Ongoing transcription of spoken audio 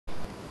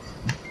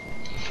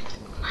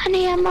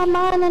Honey, I'm a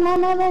man and I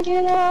never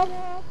give up.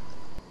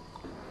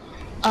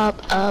 Up,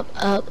 up,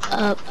 up,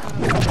 up.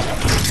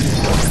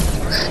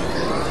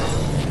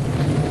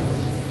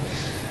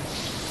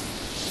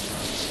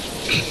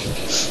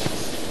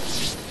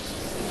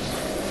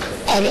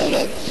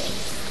 Edit.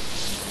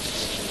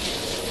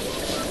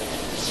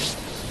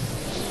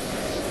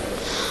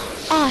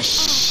 Oh,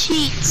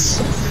 sheets.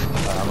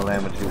 I'm gonna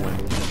land with you,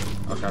 Wendy.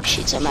 Okay.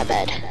 Sheets on my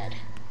bed.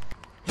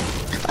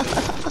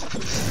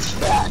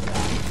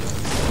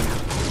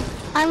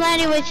 I'm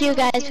landing with you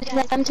guys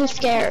because I'm too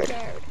scared.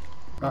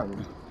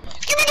 I'm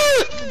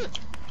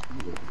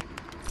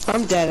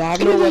dead. I have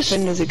no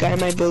weapon. There's a guy in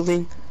my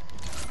building.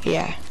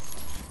 Yeah.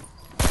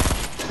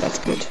 That's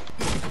good.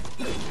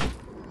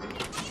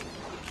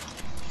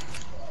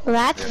 Well,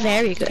 that's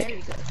very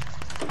good.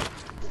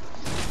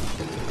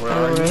 Where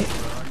are you?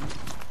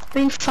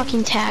 Bring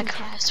fucking tag.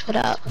 What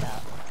up?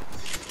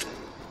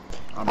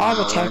 I have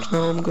a tag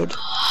now. I'm good.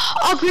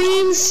 Oh,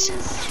 greens!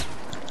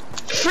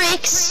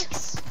 Fricks!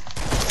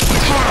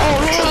 Oh,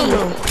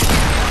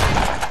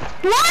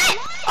 What?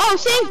 Oh,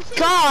 thank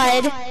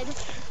God!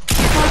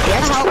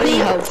 That's Help 20 me.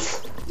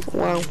 health.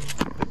 Wow.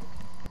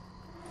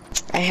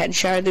 I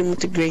headshotted him with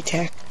the great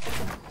tech.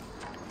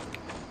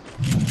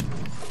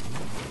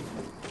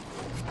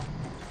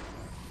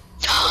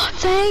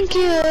 Thank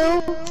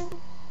you!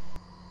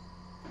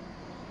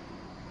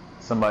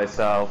 Somebody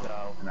south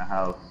in the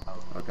house.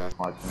 Okay,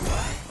 watching.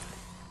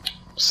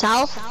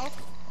 South?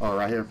 Oh,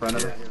 right here in front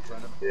of it?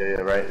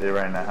 Yeah, right. They're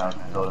right in that house.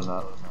 Holding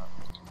up.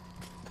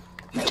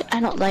 I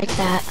don't like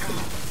that.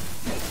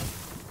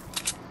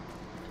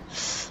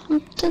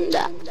 Something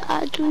that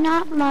I do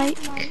not like.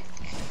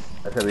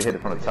 I said we hit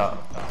it from the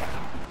top. The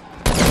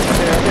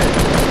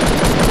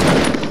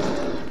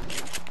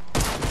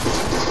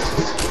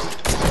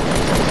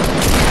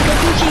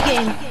Gucci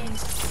game.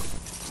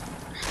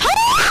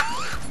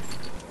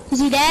 Is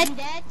he dead?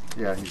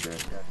 Yeah, he's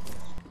dead.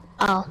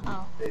 Oh.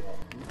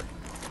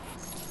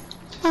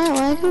 I don't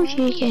like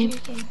Gucci game.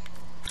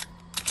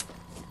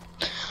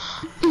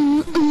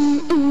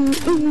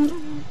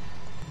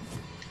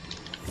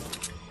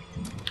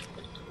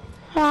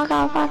 Like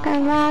a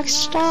fucking rock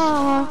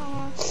star.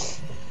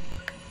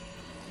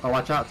 Oh,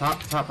 watch out,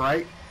 top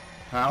right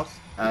house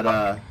at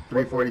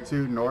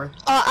 342 north.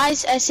 Oh, I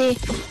see.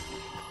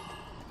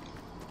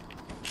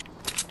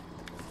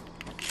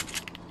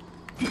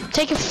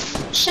 Take a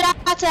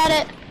shots at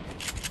it.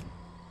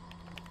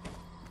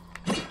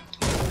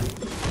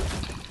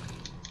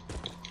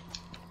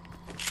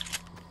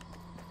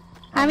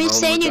 I'm just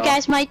saying you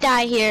guys might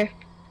die here.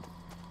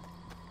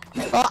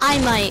 Well, I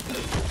might.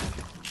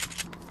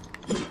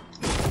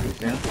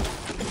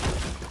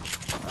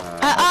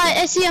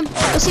 I see him.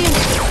 I see him.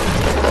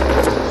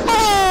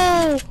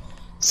 Oh!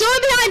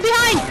 Someone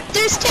behind!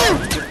 There's two!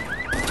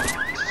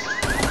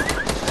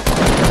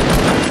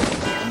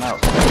 I'm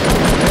out.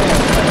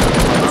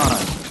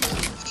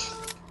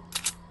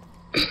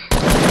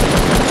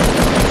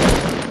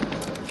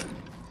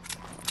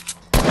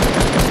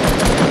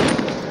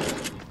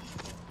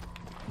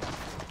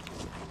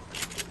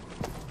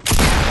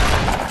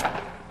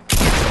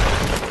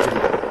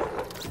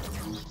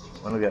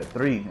 Well, we got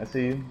 3. I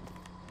see you.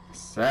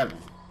 7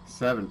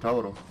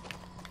 total.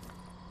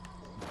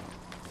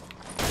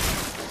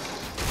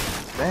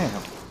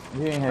 Damn.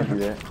 You ain't had to do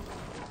that.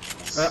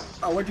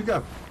 Oh, where'd you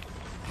go?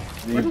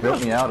 You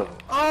built me out of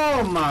it.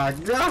 Oh my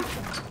God!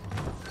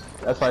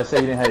 That's why I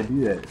say you didn't have to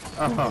do that.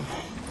 Oh.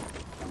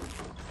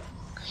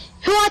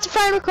 Who wants to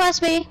friend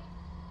request me?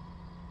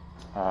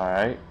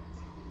 Alright.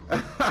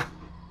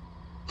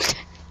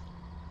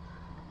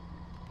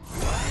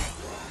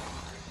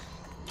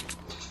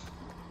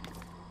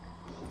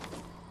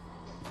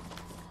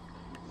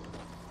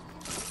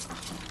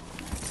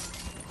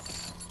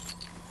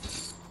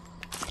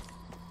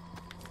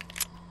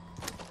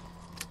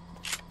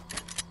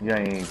 You got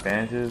any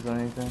bandages or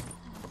anything?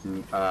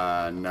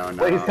 No.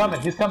 Wait, he's coming.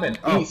 He's coming.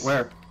 Oh, East.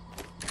 where?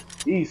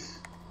 East.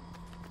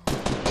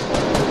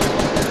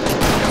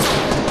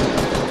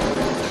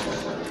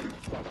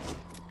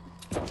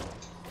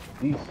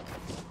 East.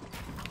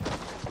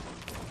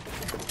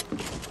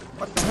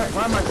 What the heck?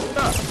 Why am I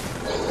stuck?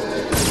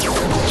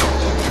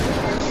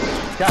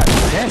 God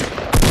damn it.